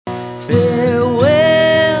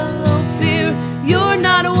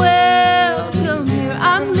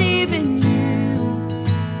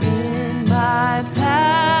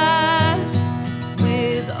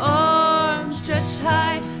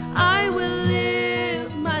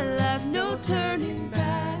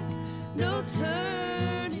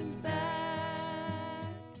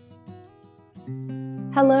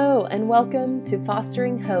Hello and welcome to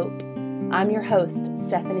Fostering Hope. I'm your host,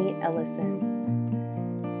 Stephanie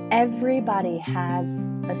Ellison. Everybody has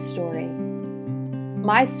a story.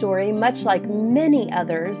 My story, much like many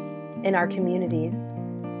others in our communities,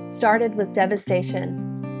 started with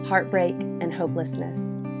devastation, heartbreak, and hopelessness.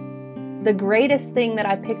 The greatest thing that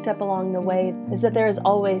I picked up along the way is that there is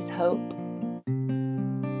always hope.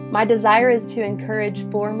 My desire is to encourage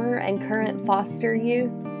former and current foster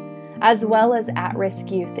youth, as well as at-risk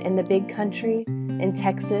youth in the big country, in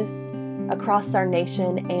Texas, across our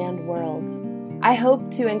nation and world. I hope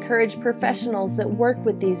to encourage professionals that work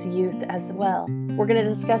with these youth as well. We're going to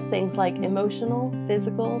discuss things like emotional,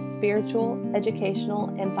 physical, spiritual,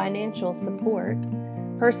 educational, and financial support,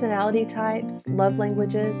 personality types, love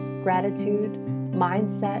languages, gratitude,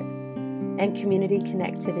 mindset, and community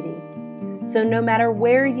connectivity. So no matter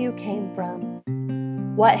where you came from,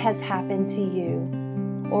 what has happened to you,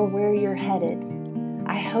 or where you're headed,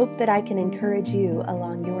 I hope that I can encourage you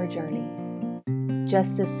along your journey,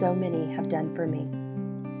 just as so many have done for me.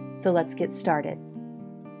 So let's get started.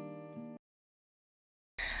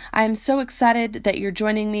 I'm so excited that you're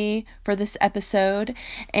joining me for this episode,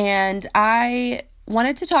 and I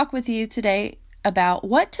wanted to talk with you today about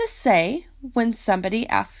what to say when somebody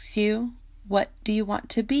asks you, what do you want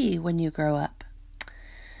to be when you grow up?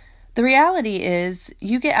 The reality is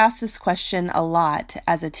you get asked this question a lot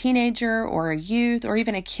as a teenager or a youth or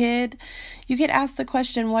even a kid. You get asked the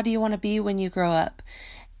question, what do you want to be when you grow up?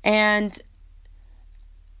 And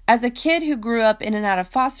as a kid who grew up in and out of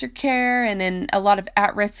foster care and in a lot of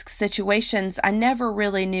at-risk situations, I never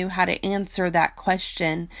really knew how to answer that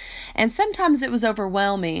question. And sometimes it was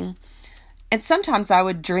overwhelming. And sometimes I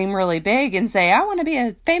would dream really big and say, I want to be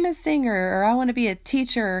a famous singer, or I want to be a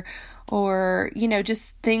teacher, or,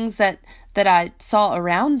 just things that I saw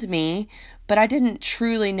around me, but I didn't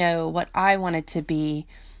truly know what I wanted to be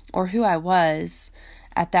or who I was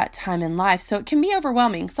at that time in life. So it can be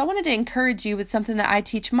overwhelming. So I wanted to encourage you with something that I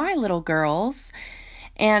teach my little girls,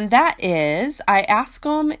 and that is I ask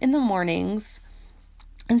them in the mornings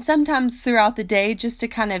and sometimes throughout the day just to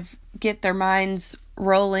kind of get their minds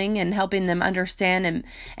rolling and helping them understand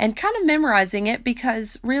and kind of memorizing it,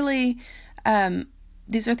 because really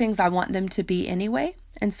these are things I want them to be anyway.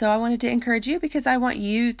 And so I wanted to encourage you because I want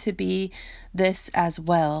you to be this as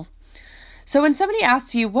well. So when somebody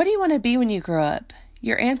asks you, what do you want to be when you grow up?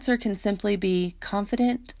 Your answer can simply be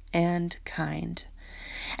confident and kind.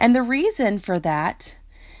 And the reason for that,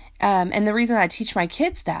 and the reason I teach my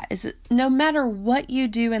kids that, is that no matter what you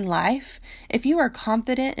do in life, if you are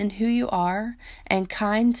confident in who you are and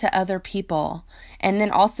kind to other people, and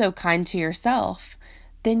then also kind to yourself,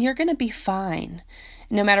 then you're going to be fine.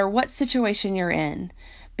 No matter what situation you're in,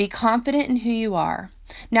 be confident in who you are.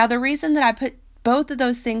 Now, the reason that I put both of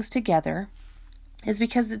those things together is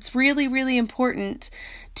because it's really, really important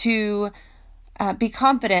to be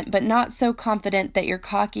confident, but not so confident that you're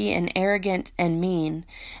cocky and arrogant and mean.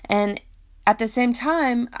 And at the same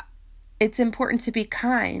time, it's important to be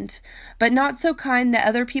kind, but not so kind that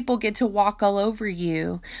other people get to walk all over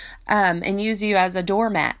you and use you as a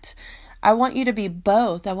doormat. I want you to be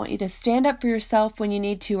both. I want you to stand up for yourself when you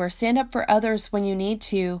need to, or stand up for others when you need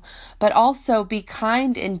to, but also be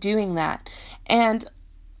kind in doing that. And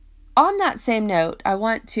on that same note, I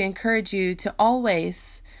want to encourage you to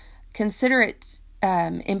always consider it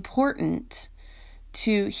important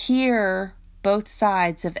to hear both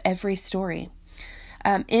sides of every story.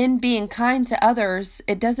 In being kind to others,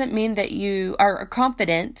 it doesn't mean that you are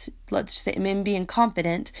confident. Let's just say, in being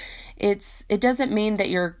confident, it doesn't mean that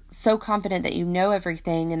you're so confident that you know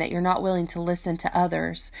everything and that you're not willing to listen to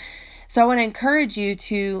others. So I want to encourage you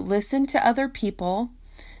to listen to other people,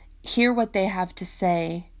 hear what they have to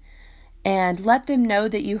say, and let them know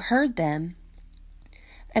that you heard them.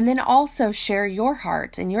 And then also share your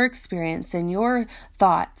heart and your experience and your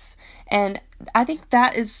thoughts. And I think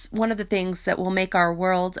that is one of the things that will make our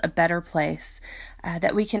world a better place,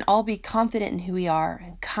 that we can all be confident in who we are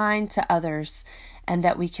and kind to others, and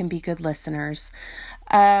that we can be good listeners.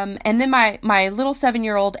 And then my little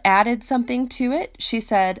 7-year-old added something to it. She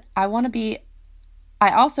said, I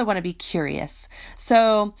also want to be curious.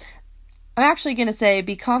 So I'm actually going to say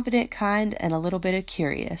be confident, kind, and a little bit of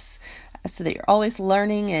curious, so that you're always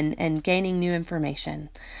learning and gaining new information.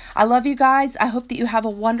 I love you guys. I hope that you have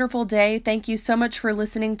a wonderful day. Thank you so much for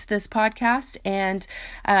listening to this podcast, and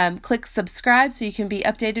click subscribe so you can be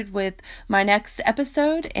updated with my next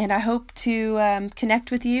episode. And I hope to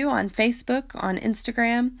connect with you on Facebook, on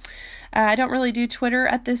Instagram. I don't really do Twitter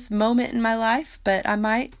at this moment in my life, but I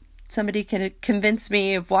might. Somebody can convince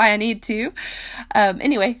me of why I need to.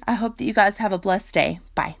 Anyway, I hope that you guys have a blessed day.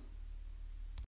 Bye.